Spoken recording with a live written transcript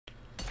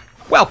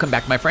Welcome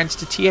back, my friends,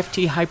 to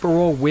TFT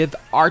Hyperroll with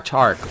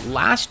Artark.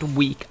 Last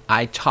week,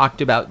 I talked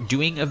about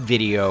doing a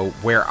video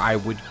where I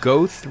would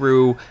go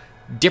through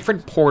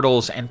different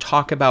portals and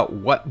talk about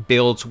what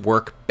builds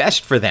work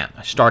best for them.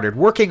 I started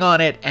working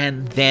on it,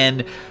 and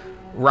then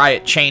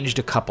Riot changed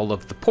a couple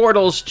of the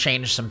portals,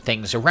 changed some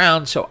things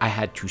around, so I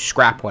had to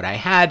scrap what I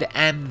had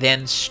and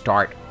then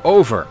start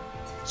over.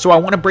 So I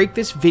want to break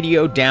this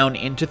video down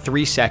into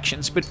 3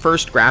 sections, but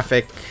first,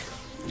 graphic.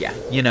 Yeah,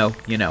 you know.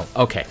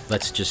 Okay,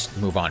 let's just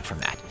move on from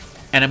that.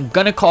 And I'm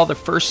going to call the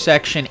first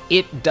section,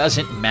 It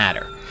Doesn't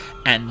Matter.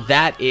 And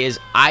that is,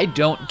 I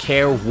don't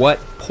care what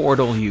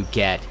portal you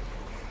get.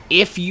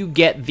 If you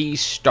get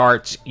these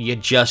starts, you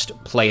just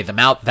play them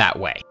out that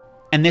way.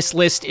 And this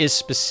list is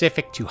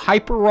specific to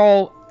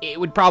hyperroll. It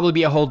would probably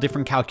be a whole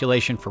different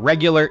calculation for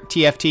regular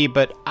TFT,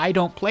 but I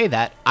don't play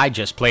that. I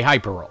just play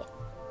hyperroll.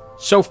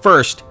 So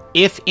first,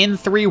 if in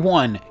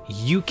 3-1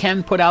 you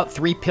can put out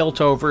 3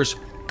 Piltovers,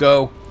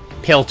 go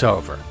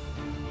Piltover.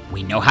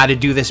 We know how to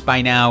do this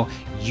by now.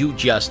 You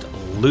just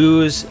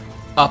lose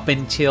up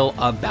until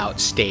about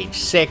stage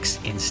 6.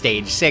 In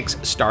stage 6,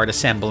 start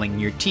assembling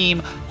your team.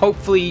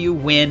 Hopefully you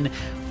win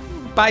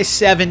by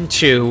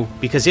 7-2,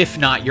 because if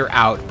not, you're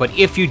out. But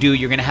if you do,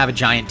 you're going to have a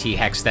giant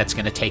T-Hex that's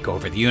going to take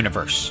over the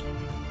universe.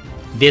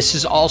 This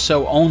is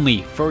also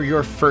only for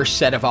your first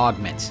set of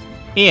augments.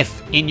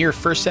 If in your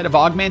first set of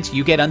augments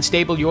you get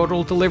unstable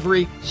Yordle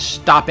delivery,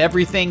 stop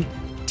everything,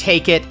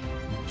 take it.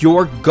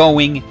 You're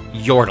going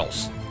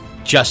Yordles.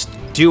 Just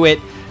do it.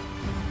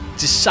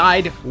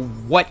 Decide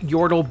what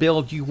Yordle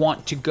build you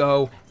want to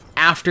go.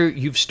 After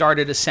you've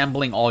started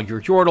assembling all your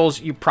Yordles,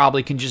 you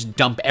probably can just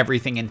dump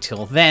everything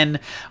until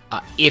then.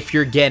 If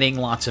you're getting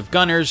lots of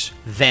Gunners,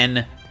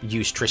 then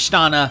use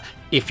Tristana.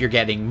 If you're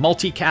getting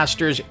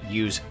multicasters,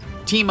 use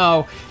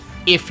Teemo.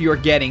 If you're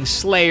getting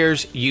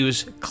Slayers,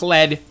 use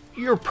Kled.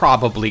 You're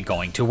probably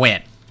going to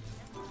win.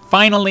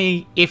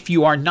 Finally, if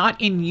you are not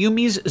in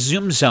Yummi's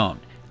Zoom Zone,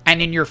 and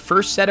in your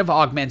first set of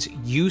augments,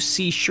 you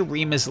see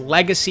Shurima's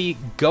Legacy,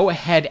 go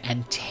ahead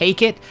and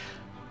take it.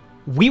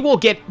 We will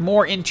get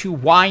more into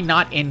why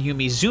not in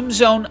Yummi's Zoom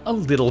Zone a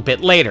little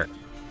bit later.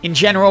 In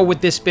general, with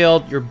this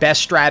build, your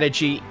best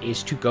strategy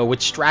is to go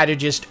with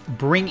Strategist,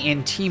 bring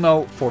in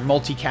Teemo for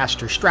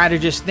Multicaster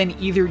Strategist, then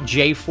either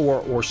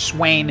J4 or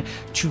Swain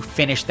to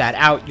finish that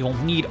out. You'll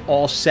need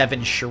all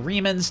 7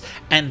 Shurimans,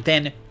 and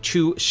then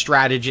 2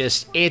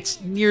 Strategists. It's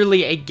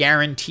nearly a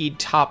guaranteed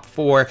top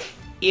 4.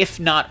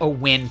 If not a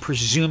win,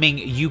 presuming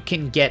you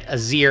can get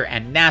Azir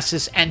and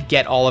Nasus and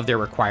get all of their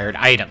required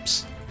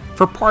items.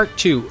 For part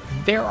 2,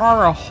 there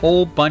are a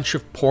whole bunch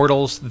of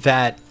portals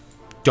that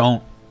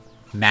don't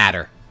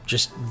matter.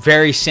 Just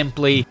very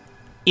simply,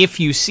 if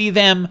you see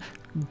them,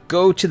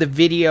 go to the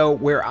video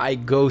where I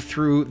go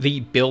through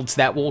the builds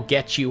that will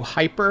get you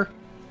hyper,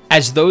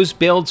 as those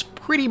builds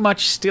pretty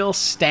much still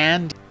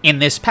stand in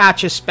this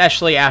patch,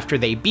 especially after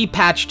they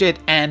B-patched it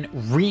and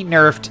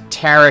re-nerfed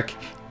Taric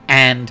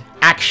and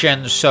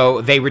Action, so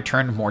they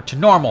return more to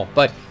normal.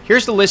 But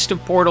here's the list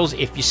of portals.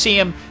 If you see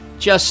them,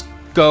 just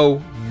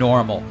go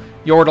normal.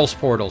 Yordle's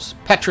portals,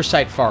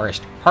 Petricite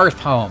Forest,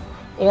 Hearthhome,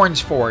 Orn's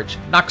Forge,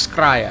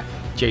 Noxcrya,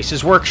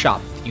 Jace's Workshop,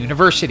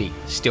 University,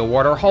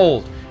 Stillwater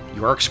Hold,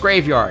 Yorick's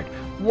Graveyard,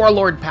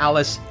 Warlord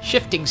Palace,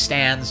 Shifting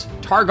Stands,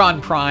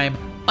 Targon Prime,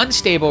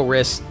 Unstable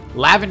Risk,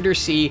 Lavender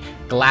Sea,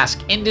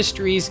 Glask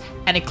Industries,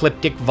 and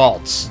Ecliptic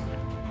Vaults.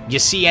 You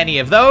see any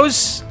of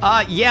those?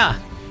 Yeah.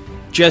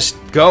 Just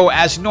go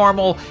as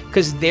normal,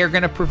 because they're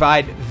going to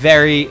provide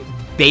very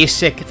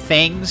basic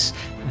things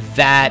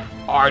that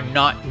are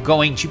not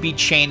going to be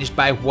changed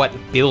by what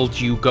build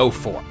you go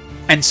for.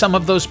 And some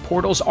of those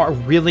portals are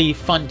really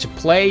fun to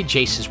play,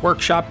 Jace's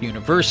Workshop,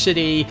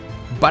 University,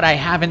 but I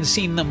haven't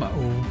seen them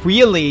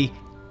really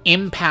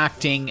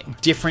impacting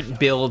different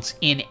builds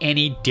in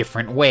any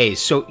different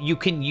ways. So you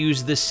can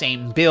use the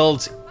same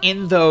builds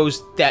in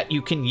those that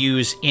you can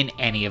use in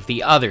any of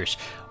the others.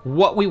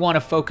 What we want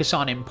to focus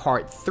on in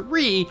part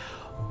 3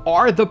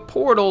 are the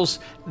portals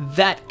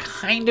that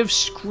kind of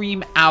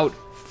scream out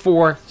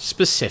for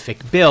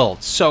specific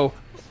builds. So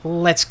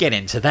let's get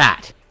into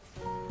that.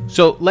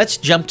 So let's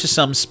jump to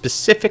some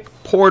specific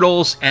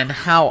portals and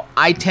how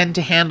I tend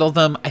to handle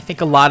them. I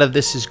think a lot of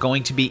this is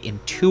going to be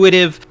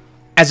intuitive,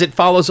 as it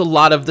follows a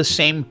lot of the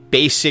same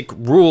basic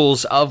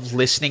rules of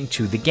listening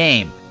to the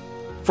game.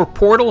 For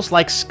portals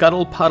like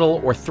Scuttle, Puddle,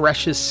 or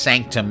Thresh's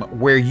Sanctum,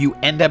 where you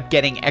end up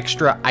getting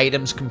extra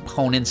items,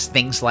 components,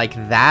 things like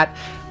that,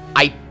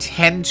 I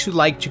tend to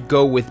like to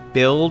go with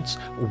builds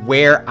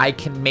where I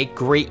can make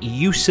great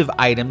use of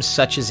items,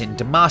 such as in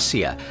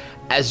Demacia.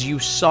 As you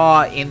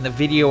saw in the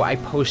video I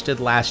posted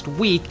last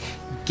week,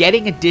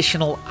 getting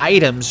additional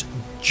items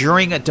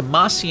during a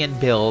Demacian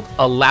build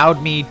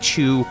allowed me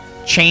to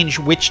change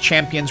which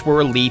champions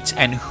were elites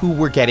and who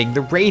were getting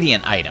the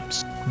Radiant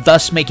items,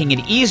 thus making it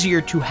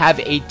easier to have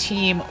a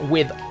team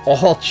with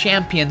all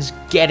champions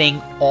getting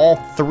all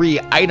 3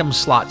 item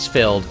slots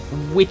filled,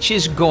 which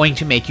is going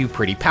to make you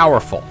pretty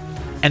powerful.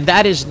 And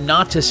that is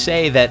not to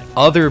say that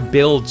other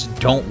builds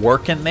don't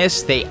work in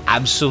this. They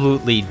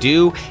absolutely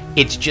do.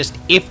 It's just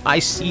if I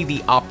see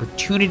the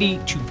opportunity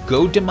to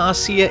go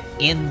Demacia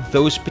in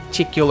those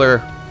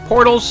particular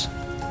portals,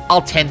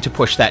 I'll tend to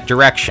push that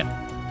direction.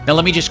 Now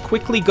let me just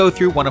quickly go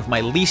through one of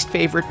my least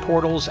favorite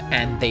portals,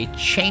 and they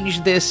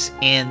changed this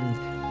in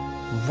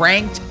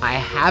Ranked. I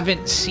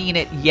haven't seen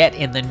it yet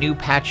in the new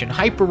patch in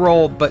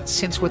hyperroll, but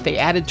since what they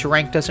added to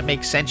Ranked doesn't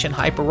make sense in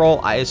hyperroll,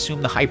 I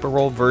assume the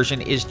hyperroll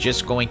version is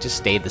just going to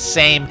stay the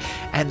same,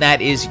 and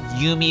that is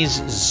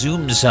Yummi's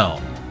Zoom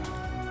Zone.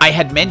 I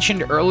had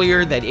mentioned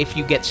earlier that if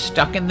you get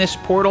stuck in this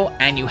portal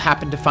and you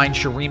happen to find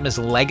Shurima's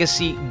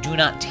Legacy, do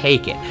not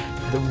take it.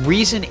 The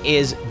reason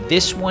is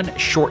this one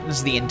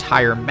shortens the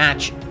entire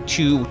match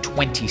to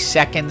 20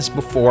 seconds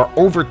before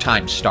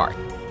overtime start.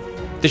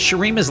 The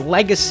Shurima's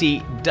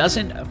Legacy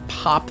doesn't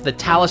pop the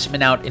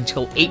talisman out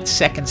until 8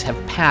 seconds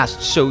have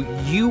passed, so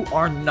you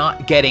are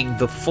not getting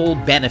the full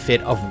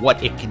benefit of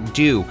what it can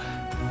do.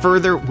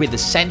 Further, with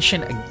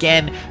Ascension,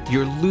 again,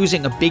 you're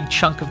losing a big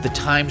chunk of the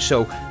time,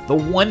 so the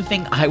one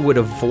thing I would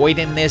avoid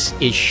in this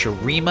is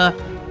Shurima,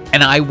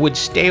 and I would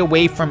stay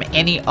away from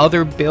any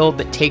other build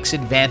that takes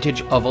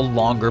advantage of a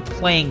longer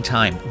playing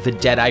time. The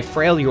Deadeye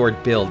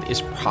Freljord build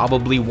is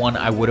probably one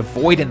I would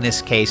avoid in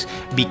this case,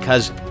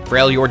 because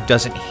Freljord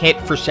doesn't hit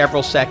for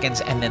several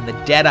seconds, and then the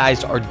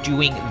Deadeyes are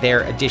doing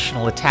their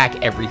additional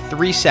attack every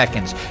 3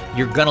 seconds.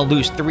 You're gonna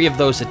lose 3 of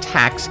those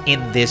attacks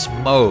in this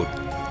mode.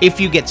 If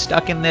you get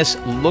stuck in this,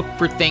 look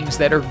for things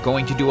that are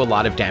going to do a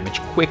lot of damage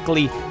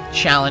quickly,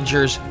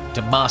 challengers,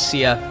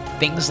 Demacia,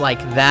 things like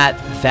that,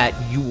 that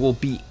you will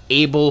be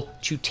able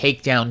to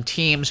take down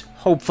teams,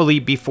 hopefully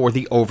before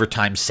the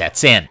overtime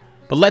sets in.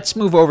 But let's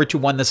move over to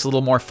one that's a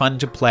little more fun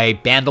to play,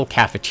 Bandle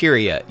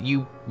Cafeteria.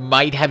 You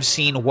might have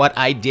seen what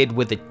I did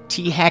with the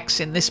T-Hex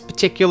in this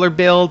particular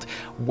build,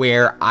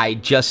 where I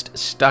just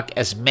stuck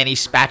as many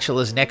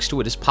spatulas next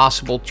to it as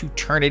possible to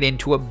turn it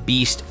into a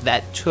beast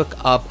that took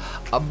up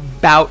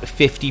about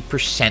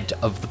 50%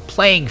 of the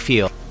playing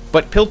field.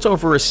 But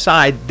Piltover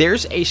aside,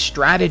 there's a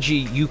strategy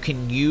you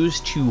can use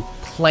to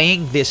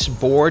playing this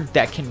board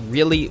that can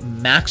really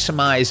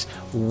maximize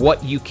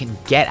what you can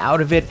get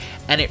out of it,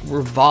 and it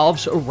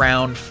revolves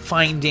around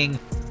finding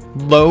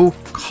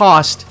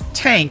low-cost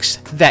tanks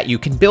that you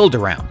can build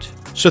around.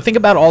 So think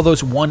about all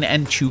those 1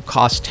 and 2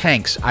 cost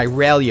tanks,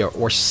 Irelia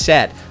or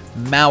Set,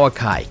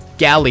 Maokai,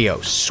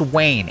 Galio,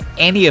 Swain,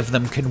 any of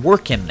them can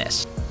work in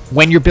this.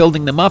 When you're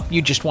building them up,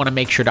 you just want to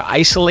make sure to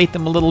isolate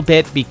them a little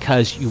bit,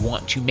 because you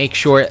want to make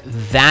sure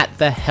that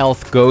the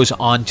health goes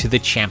on to the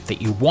champ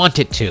that you want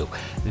it to.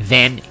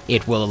 Then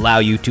it will allow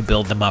you to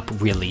build them up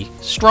really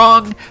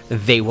strong.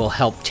 They will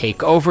help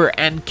take over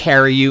and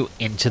carry you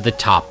into the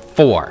top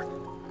 4.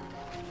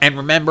 And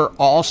remember,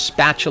 all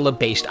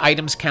spatula-based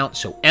items count,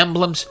 so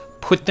emblems,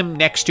 put them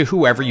next to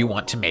whoever you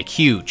want to make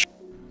huge.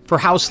 For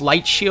House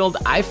Lightshield,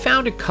 I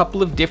found a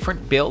couple of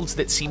different builds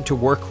that seem to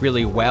work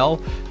really well.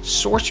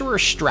 Sorcerer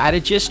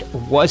Strategist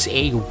was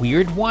a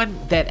weird one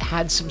that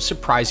had some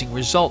surprising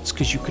results,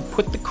 because you could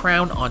put the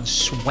crown on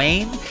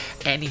Swain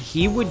and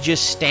he would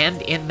just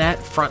stand in that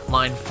front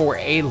line for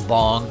a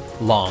long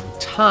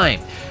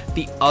time.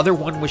 The other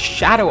one was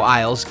Shadow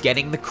Isles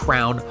getting the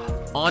crown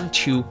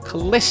onto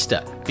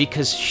Callista,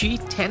 because she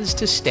tends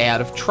to stay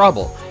out of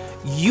trouble.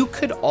 You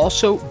could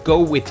also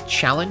go with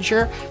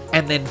Challenger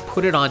and then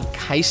put it on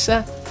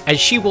Kaisa, as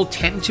she will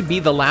tend to be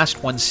the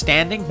last one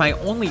standing. My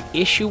only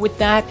issue with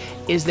that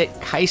is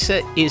that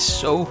Kaisa is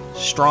so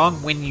strong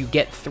when you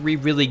get 3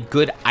 really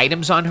good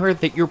items on her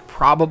that you're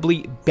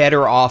probably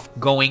better off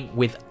going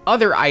with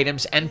other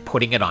items and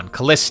putting it on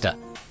Callista.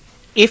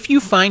 If you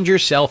find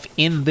yourself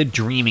in the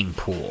Dreaming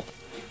Pool,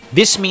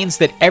 this means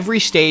that every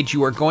stage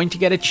you are going to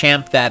get a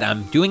champ that,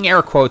 I'm doing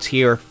air quotes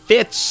here,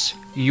 fits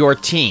your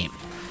team.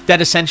 That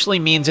essentially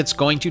means it's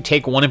going to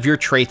take one of your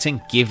traits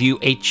and give you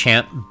a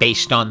champ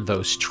based on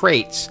those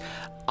traits.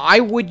 I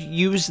would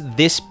use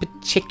this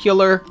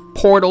particular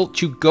portal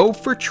to go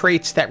for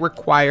traits that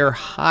require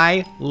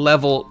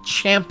high-level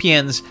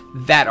champions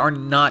that are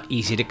not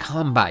easy to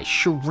come by.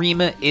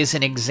 Shurima is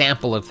an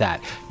example of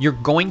that. You're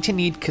going to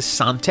need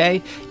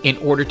Cassante in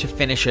order to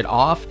finish it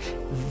off.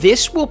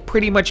 This will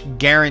pretty much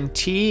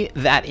guarantee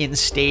that in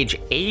Stage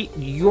 8,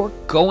 you're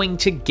going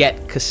to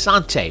get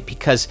Cassante,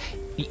 because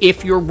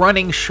if you're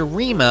running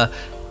Shurima,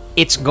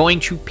 it's going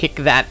to pick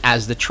that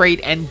as the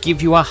trait and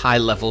give you a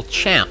high-level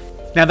champ.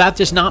 Now, that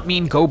does not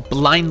mean go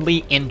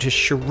blindly into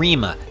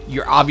Shurima.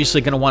 You're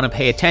obviously going to want to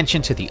pay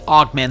attention to the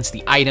augments,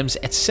 the items,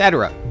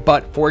 etc.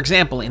 But, for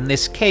example, in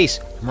this case,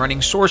 I'm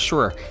running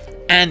Sorcerer,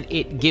 and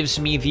it gives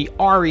me the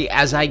Ari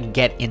as I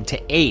get into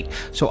 8.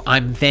 So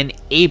I'm then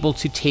able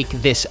to take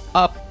this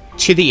up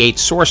to the 8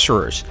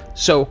 sorcerers.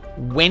 So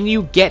when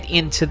you get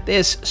into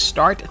this,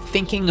 start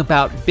thinking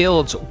about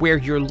builds where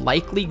you're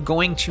likely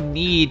going to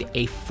need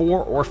a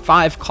 4 or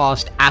 5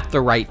 cost at the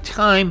right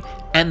time,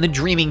 and the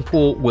Dreaming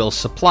Pool will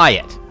supply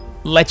it.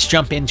 Let's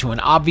jump into an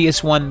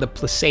obvious one, the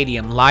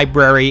Placadium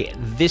Library.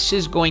 This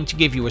is going to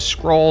give you a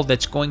scroll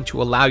that's going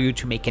to allow you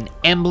to make an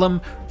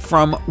emblem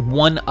from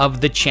one of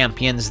the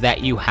champions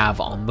that you have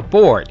on the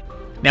board.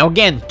 Now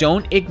again,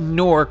 don't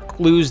ignore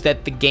clues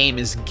that the game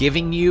is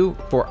giving you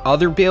for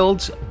other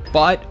builds,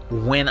 but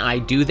when I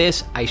do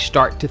this, I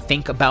start to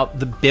think about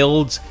the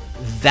builds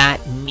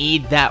that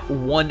need that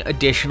one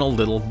additional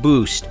little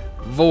boost.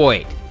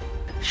 Void,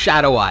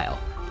 Shadow Isle,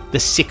 the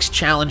 6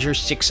 Challenger,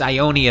 6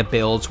 Ionia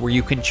builds where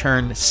you can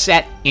turn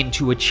Set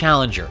into a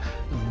Challenger.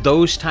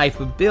 Those type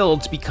of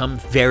builds become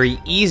very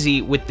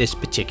easy with this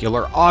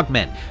particular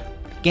augment.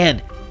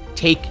 Again,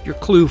 take your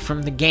clue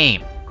from the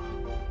game.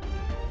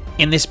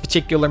 In this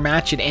particular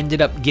match, it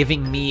ended up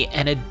giving me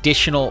an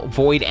additional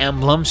Void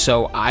emblem,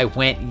 so I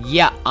went,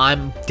 yeah,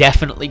 I'm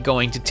definitely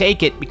going to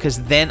take it,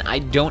 because then I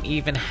don't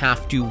even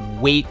have to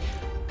wait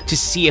to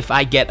see if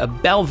I get a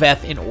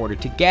Belveth in order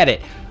to get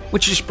it.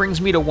 Which just brings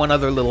me to one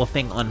other little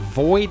thing on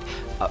Void.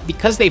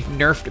 Because they've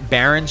nerfed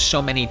Baron so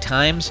many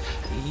times,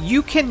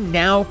 you can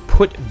now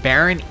put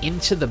Baron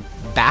into the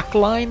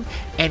backline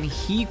and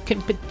he can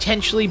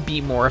potentially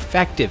be more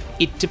effective.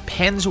 It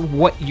depends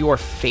what you're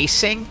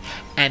facing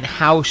and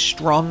how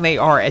strong they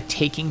are at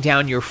taking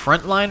down your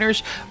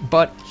frontliners,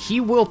 but he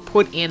will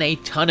put in a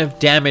ton of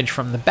damage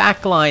from the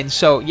backline.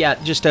 So yeah,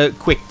 just a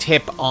quick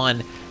tip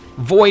on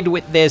Void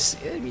with this,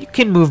 you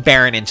can move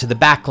Baron into the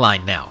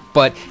backline now,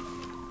 but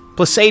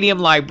Placadium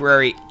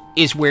Library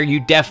is where you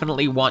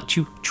definitely want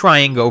to try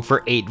and go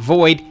for 8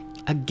 Void,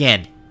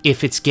 again,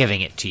 if it's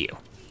giving it to you.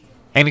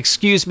 And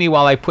excuse me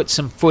while I put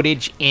some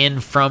footage in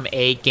from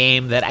a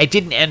game that I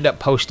didn't end up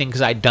posting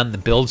because I'd done the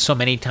build so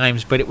many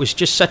times, but it was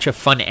just such a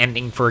fun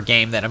ending for a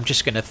game that I'm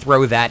just going to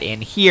throw that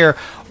in here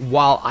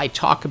while I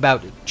talk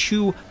about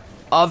 2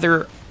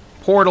 other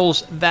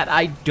portals that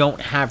I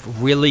don't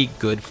have really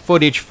good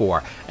footage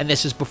for. And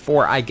this is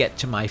before I get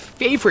to my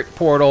favorite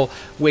portal,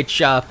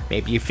 which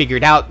maybe you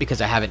figured out because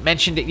I haven't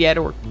mentioned it yet,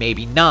 or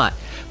maybe not.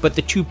 But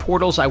the 2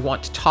 portals I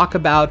want to talk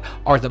about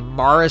are the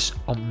Marus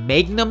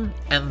Omegnum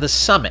and the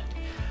Summit.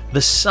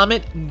 The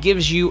Summit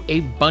gives you a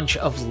bunch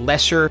of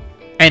lesser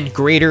and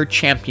greater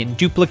champion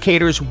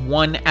duplicators,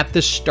 one at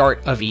the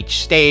start of each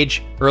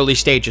stage. Early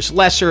stage is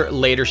lesser,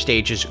 later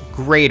stage is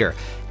greater.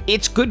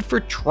 It's good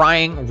for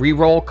trying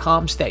reroll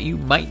comps that you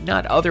might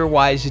not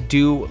otherwise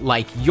do,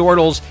 like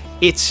Yordles.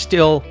 It's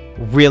still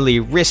really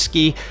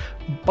risky,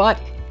 but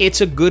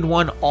it's a good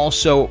one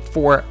also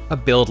for a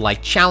build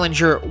like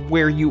Challenger,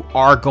 where you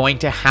are going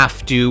to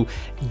have to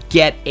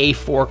get a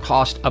 4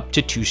 cost up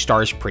to 2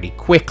 stars pretty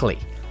quickly.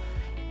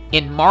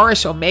 In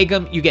Marus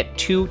Omegnum, you get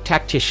 2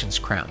 Tactician's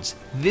Crowns.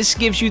 This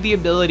gives you the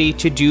ability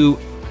to do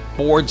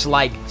boards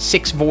like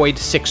 6 Void,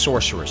 6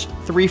 Sorcerers,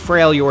 3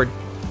 Freljord,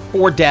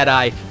 4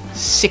 Deadeye,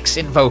 6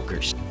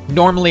 Invokers.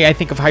 Normally I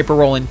think of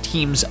hyperroll in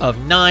teams of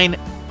 9,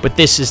 but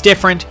this is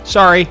different.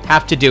 Sorry,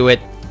 have to do it.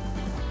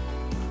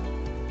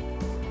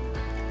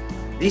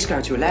 These go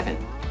to 11.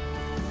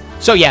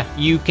 So yeah,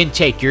 you can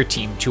take your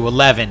team to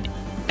 11.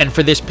 And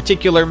for this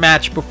particular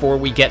match, before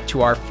we get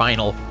to our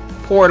final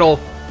portal,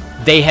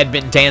 they had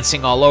been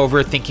dancing all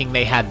over thinking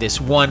they had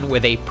this one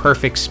with a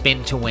perfect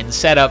spin to win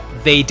setup.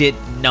 They did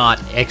not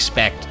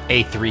expect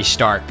a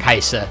 3-star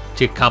Kaisa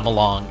to come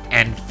along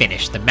and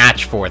finish the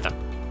match for them.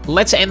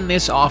 Let's end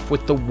this off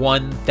with the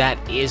one that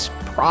is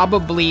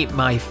probably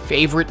my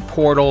favorite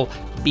portal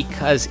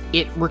because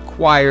it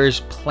requires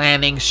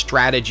planning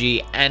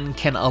strategy and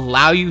can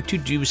allow you to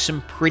do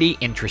some pretty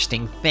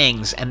interesting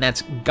things, and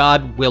that's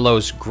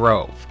God-Willow's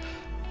Grove.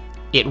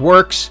 It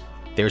works.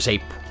 There's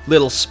a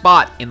little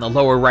spot in the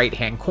lower right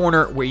hand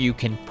corner where you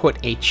can put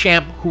a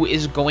champ who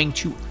is going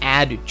to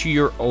add to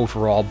your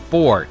overall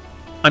board.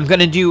 I'm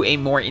going to do a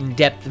more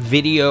in-depth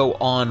video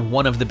on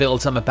one of the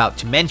builds I'm about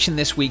to mention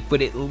this week,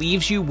 but it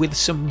leaves you with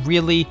some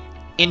really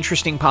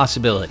interesting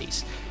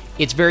possibilities.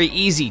 It's very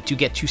easy to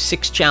get to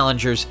 6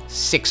 Challengers,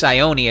 6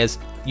 Ionias.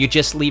 You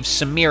just leave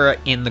Samira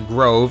in the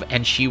Grove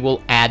and she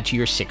will add to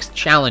your 6th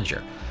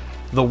Challenger.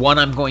 The one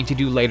I'm going to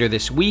do later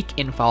this week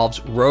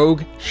involves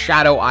Rogue,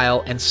 Shadow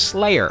Isle, and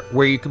Slayer,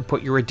 where you can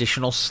put your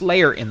additional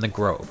Slayer in the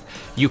Grove.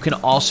 You can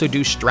also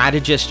do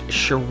Strategist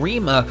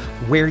Shurima,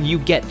 where you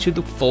get to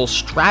the full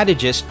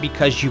Strategist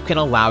because you can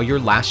allow your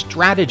last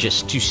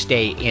Strategist to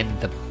stay in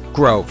the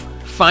Grove.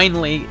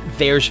 Finally,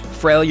 there's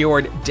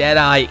Freljord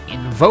Deadeye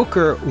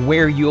Invoker,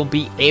 where you'll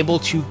be able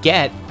to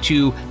get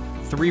to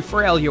 3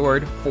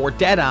 Freljord, 4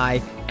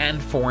 Deadeye,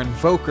 and 4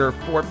 Invoker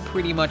for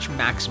pretty much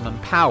maximum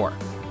power.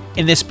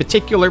 In this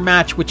particular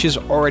match, which is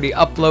already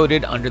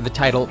uploaded under the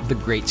title The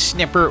Great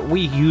Snipper,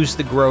 we used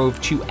the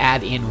Grove to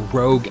add in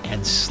Rogue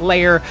and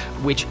Slayer,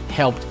 which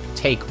helped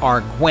take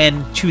our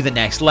Gwen to the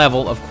next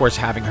level. Of course,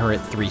 having her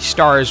at 3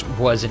 stars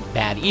wasn't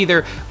bad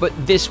either, but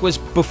this was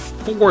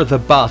before the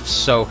buffs,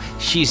 so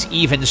she's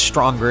even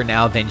stronger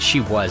now than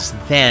she was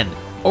then.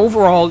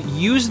 Overall,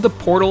 use the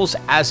portals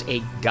as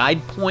a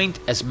guide point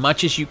as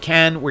much as you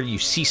can where you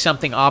see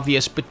something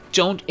obvious, but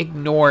don't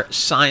ignore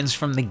signs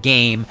from the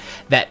game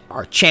that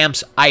are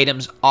champs,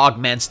 items,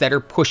 augments that are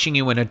pushing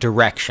you in a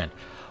direction.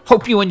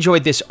 Hope you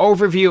enjoyed this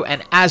overview,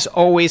 and as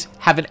always,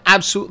 have an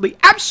absolutely,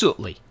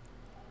 absolutely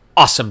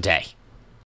awesome day.